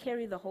 because I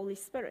carry the Holy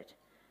Spirit.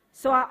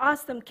 So I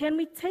asked them, can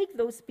we take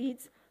those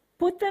beads,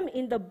 put them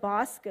in the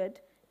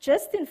basket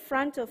just in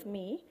front of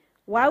me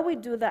while we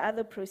do the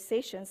other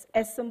processions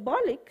as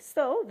symbolic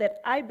so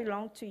that I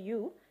belong to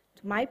you,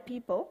 to my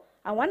people.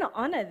 I want to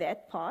honor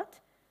that part,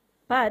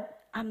 but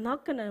I'm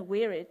not going to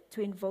wear it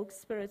to invoke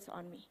spirits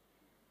on me.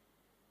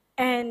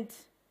 And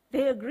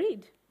they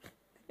agreed.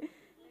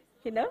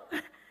 You know?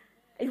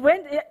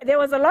 There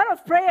was a lot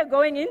of prayer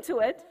going into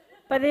it,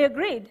 but they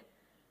agreed.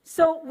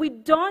 So we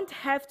don't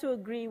have to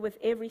agree with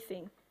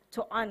everything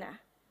to honor,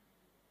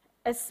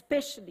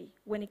 especially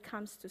when it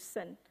comes to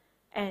sin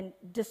and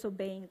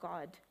disobeying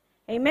God.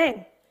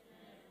 Amen.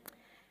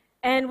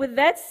 And with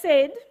that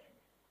said,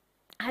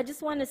 I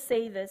just want to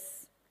say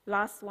this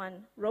last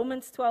one.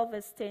 Romans 12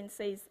 verse 10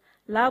 says,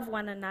 love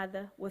one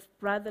another with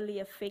brotherly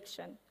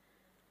affection.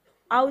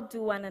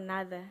 Outdo one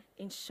another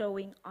in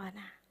showing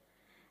honor.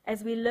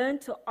 As we learn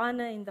to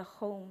honor in the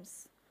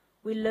homes,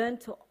 we learn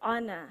to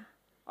honor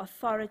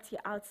authority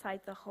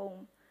outside the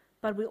home,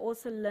 but we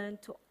also learn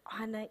to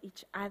honor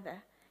each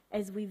other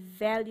as we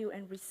value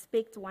and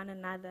respect one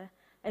another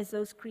as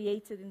those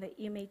created in the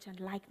image and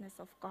likeness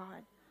of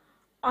God.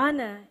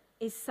 Honor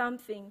is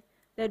something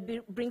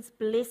that brings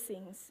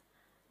blessings,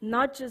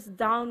 not just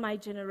down my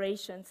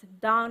generations,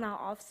 down our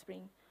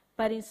offspring,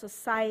 but in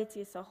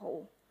society as a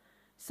whole.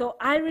 So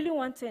I really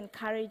want to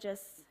encourage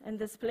us in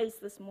this place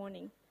this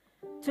morning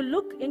to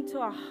look into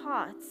our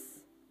hearts,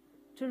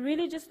 to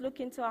really just look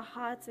into our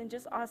hearts and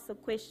just ask the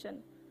question,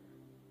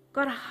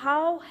 God,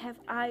 how have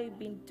I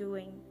been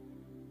doing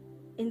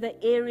in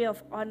the area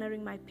of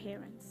honoring my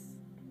parents?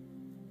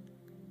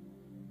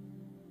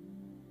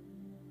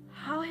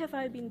 How have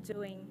I been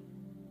doing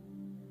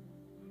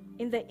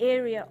in the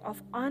area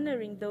of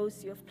honoring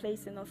those you have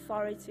placed in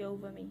authority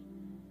over me?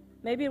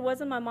 Maybe it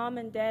wasn't my mom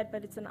and dad,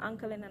 but it's an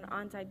uncle and an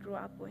aunt I grew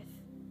up with.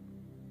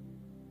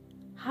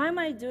 How am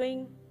I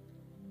doing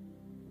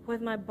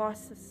with my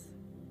bosses,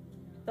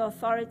 the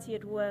authority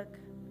at work,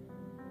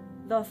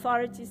 the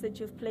authorities that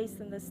you've placed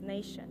in this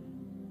nation?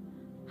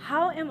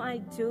 How am I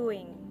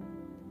doing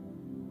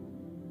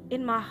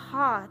in my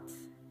heart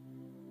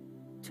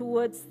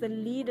towards the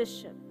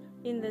leadership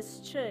in this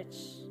church,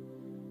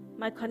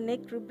 my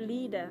connect group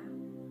leader,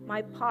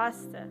 my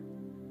pastor,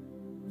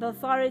 the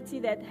authority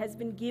that has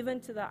been given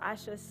to the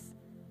ushers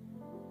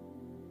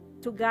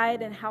to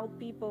guide and help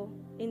people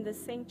in the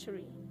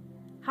sanctuary?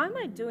 How am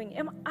I doing?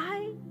 Am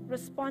I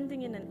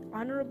responding in an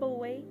honorable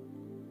way?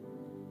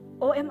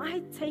 Or am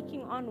I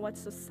taking on what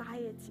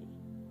society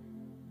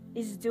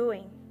is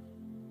doing,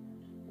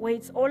 where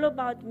it's all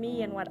about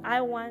me and what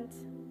I want,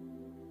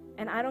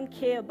 and I don't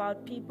care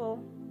about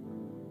people?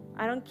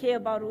 I don't care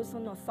about who's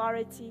on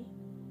authority.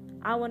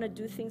 I want to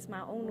do things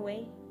my own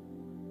way.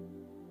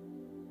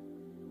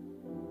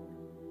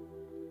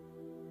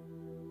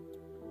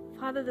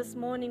 Father, this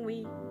morning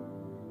we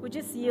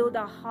just yield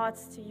our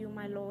hearts to you,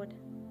 my Lord.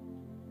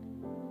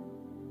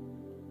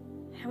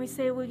 And we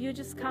say, will you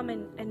just come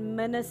and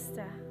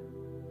minister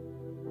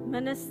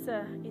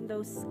in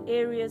those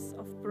areas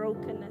of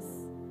brokenness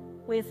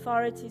where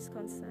authority is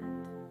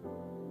concerned.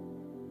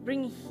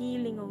 Bring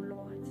healing, O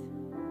Lord.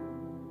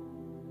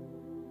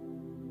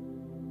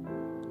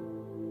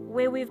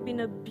 Where we've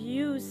been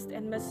abused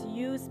and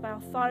misused by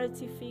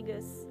authority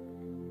figures,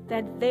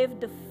 that they've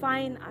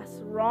defined us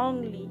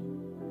wrongly,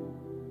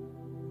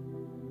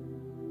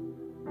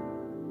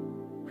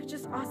 we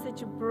just ask that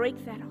you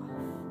break that off.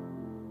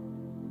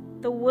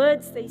 The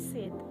words they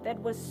said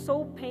that was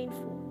so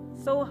painful,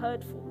 so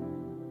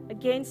hurtful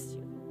against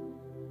you,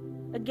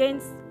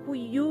 against who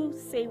you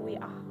say we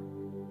are,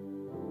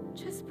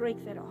 just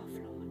break that off,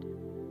 Lord.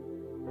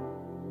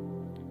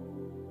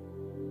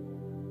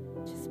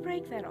 Just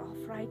break that off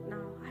right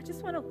now. I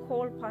just want to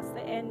call Pastor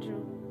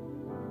Andrew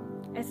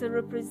as a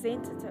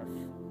representative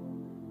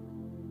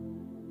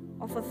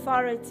of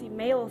authority,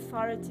 male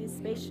authority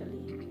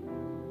especially.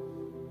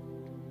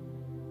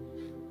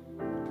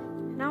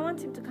 And I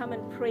want him to come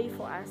and pray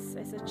for us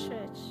as a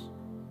church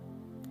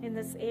in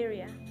this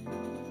area.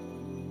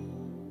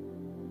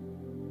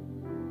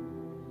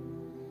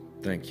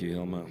 Thank you,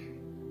 Hilma.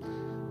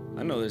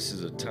 I know this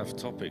is a tough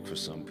topic for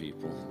some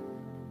people.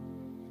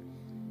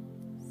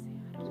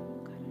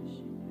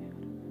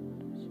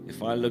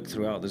 If I look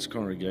throughout this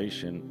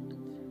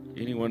congregation,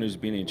 anyone who's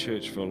been in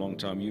church for a long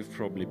time, you've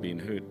probably been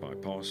hurt by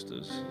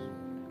pastors,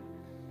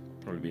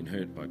 probably been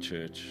hurt by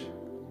church.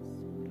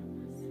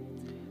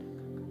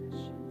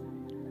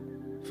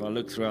 if I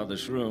look throughout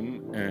this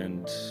room,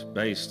 and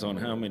based on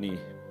how many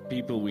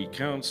people we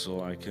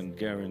counsel, I can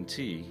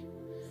guarantee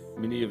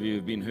many of you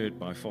have been hurt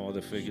by father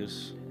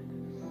figures,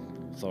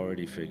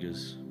 authority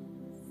figures.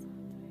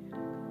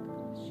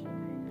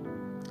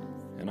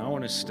 And I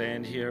want to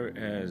stand here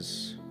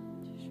as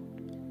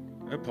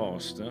a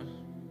pastor,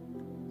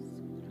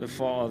 the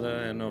father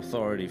and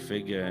authority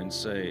figure, and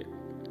say,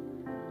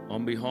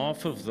 on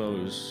behalf of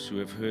those who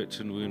have hurt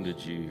and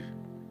wounded you,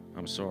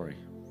 I'm sorry.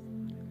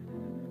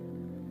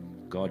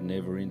 God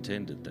never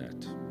intended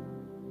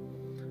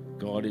that.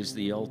 God is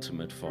the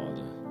ultimate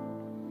father,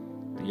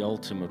 the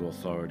ultimate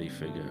authority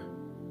figure.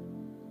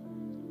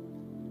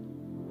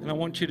 And I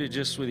want you to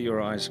just, with your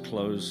eyes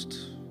closed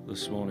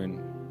this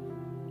morning,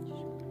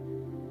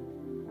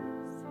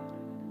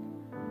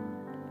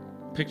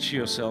 picture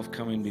yourself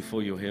coming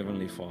before your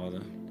Heavenly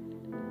Father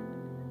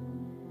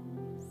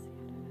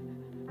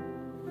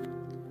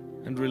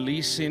and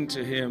release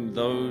into Him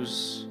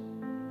those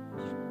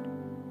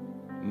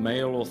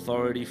male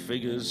authority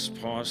figures,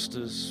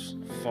 pastors,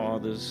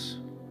 fathers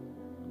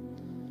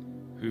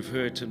who've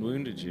hurt and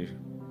wounded you.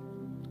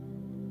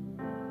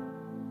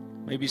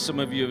 Maybe some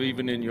of you have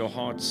even in your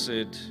heart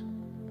said,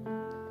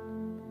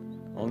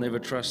 I'll never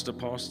trust a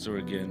pastor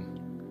again.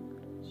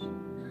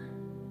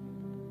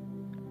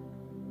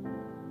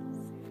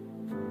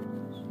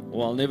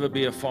 Or I'll never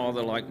be a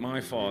father like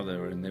my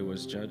father, and there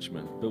was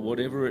judgment. But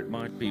whatever it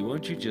might be,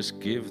 won't you just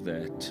give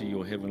that to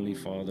your Heavenly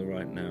Father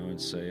right now and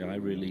say, I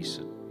release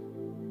it.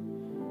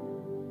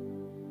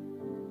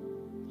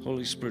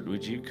 Holy Spirit,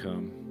 would you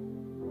come?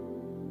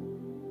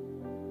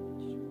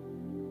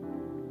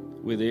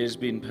 Where there's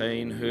been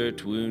pain,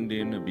 hurt,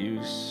 wounding,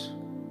 abuse,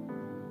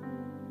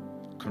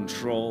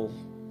 control,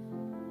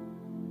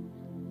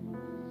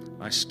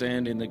 I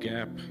stand in the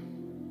gap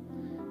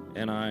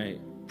and I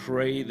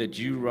pray that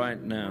you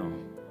right now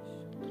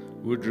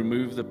would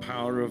remove the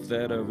power of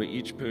that over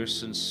each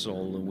person's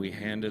soul, and we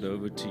hand it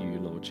over to you,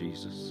 Lord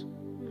Jesus.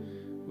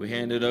 We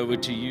hand it over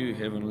to you,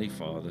 Heavenly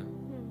Father.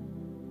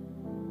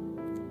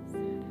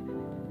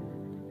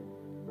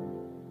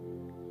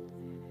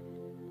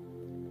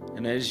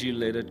 And as you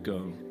let it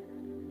go,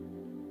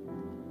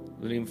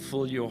 let Him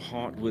fill your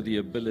heart with the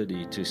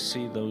ability to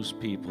see those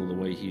people the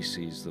way He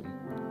sees them.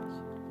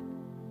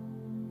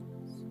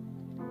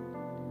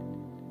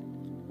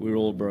 We're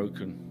all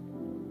broken.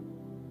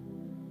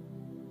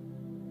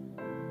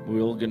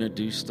 We're all going to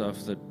do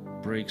stuff that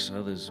breaks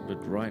others,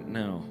 but right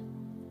now,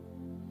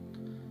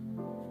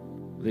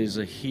 there's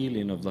a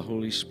healing of the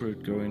Holy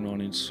Spirit going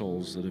on in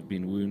souls that have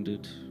been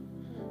wounded,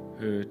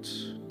 hurt,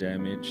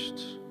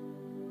 damaged.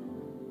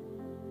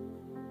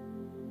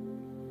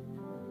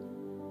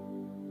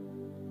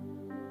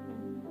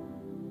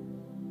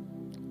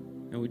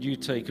 And would you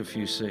take a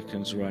few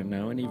seconds right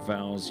now, any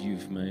vows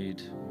you've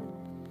made?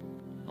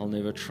 I'll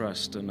never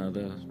trust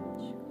another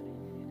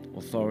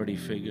authority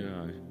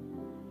figure.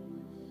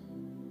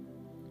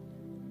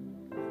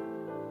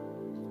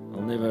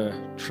 I'll never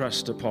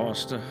trust a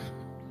pastor.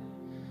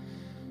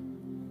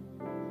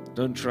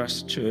 Don't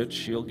trust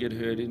church, you'll get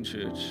hurt in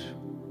church.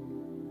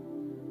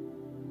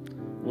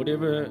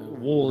 Whatever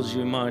walls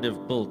you might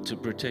have built to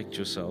protect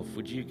yourself,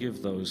 would you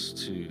give those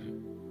to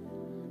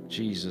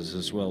Jesus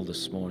as well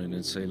this morning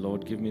and say,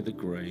 Lord, give me the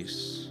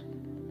grace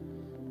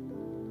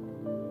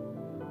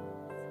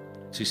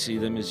to see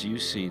them as you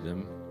see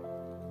them.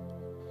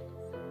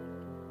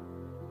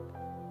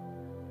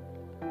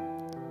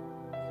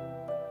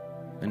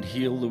 And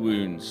heal the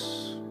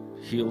wounds,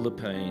 heal the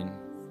pain.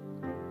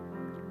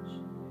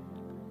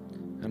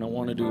 And I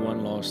want to do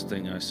one last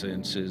thing I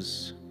sense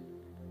is,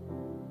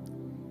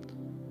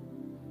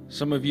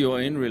 some of you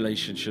are in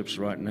relationships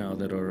right now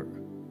that are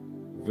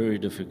very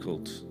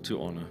difficult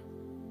to honor.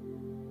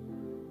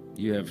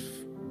 You have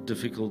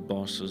difficult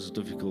bosses,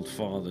 difficult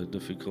father,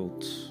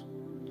 difficult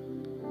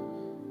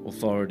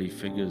authority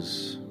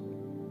figures.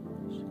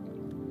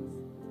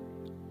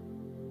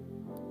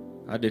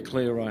 I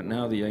declare right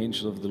now the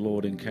angel of the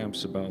Lord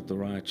encamps about the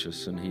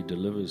righteous and He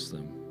delivers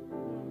them.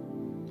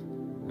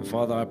 And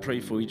Father, I pray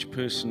for each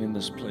person in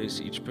this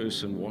place, each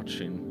person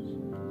watching,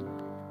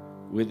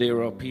 where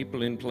there are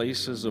people in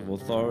places of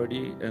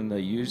authority and they're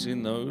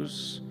using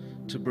those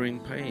to bring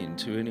pain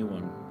to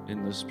anyone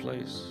in this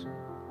place.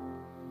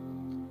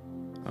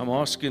 I'm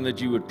asking that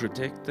you would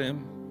protect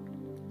them,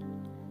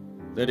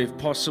 that if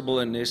possible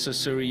and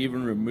necessary,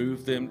 even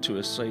remove them to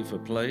a safer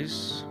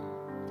place.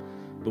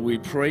 But we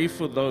pray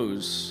for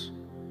those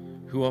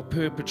who are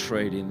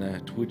perpetrating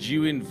that. Would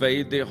you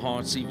invade their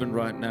hearts even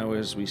right now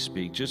as we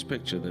speak? Just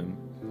picture them.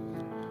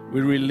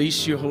 We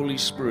release your Holy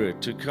Spirit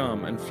to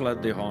come and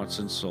flood their hearts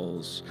and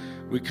souls.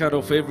 We cut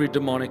off every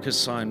demonic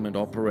assignment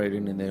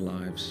operating in their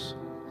lives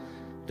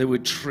that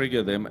would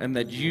trigger them, and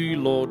that you,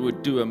 Lord,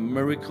 would do a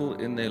miracle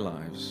in their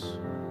lives.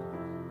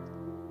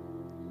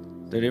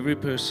 That every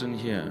person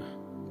here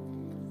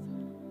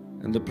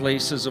and the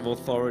places of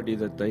authority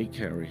that they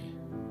carry,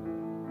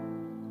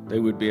 they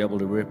would be able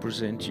to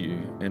represent you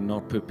and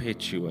not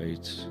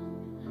perpetuate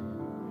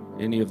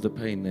any of the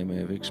pain they may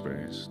have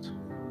experienced.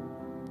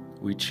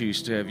 We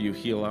choose to have you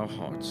heal our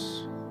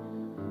hearts,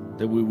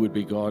 that we would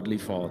be godly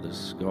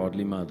fathers,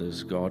 godly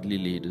mothers, godly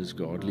leaders,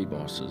 godly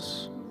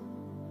bosses.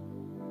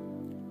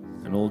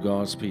 And all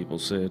God's people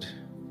said,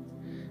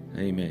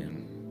 Amen.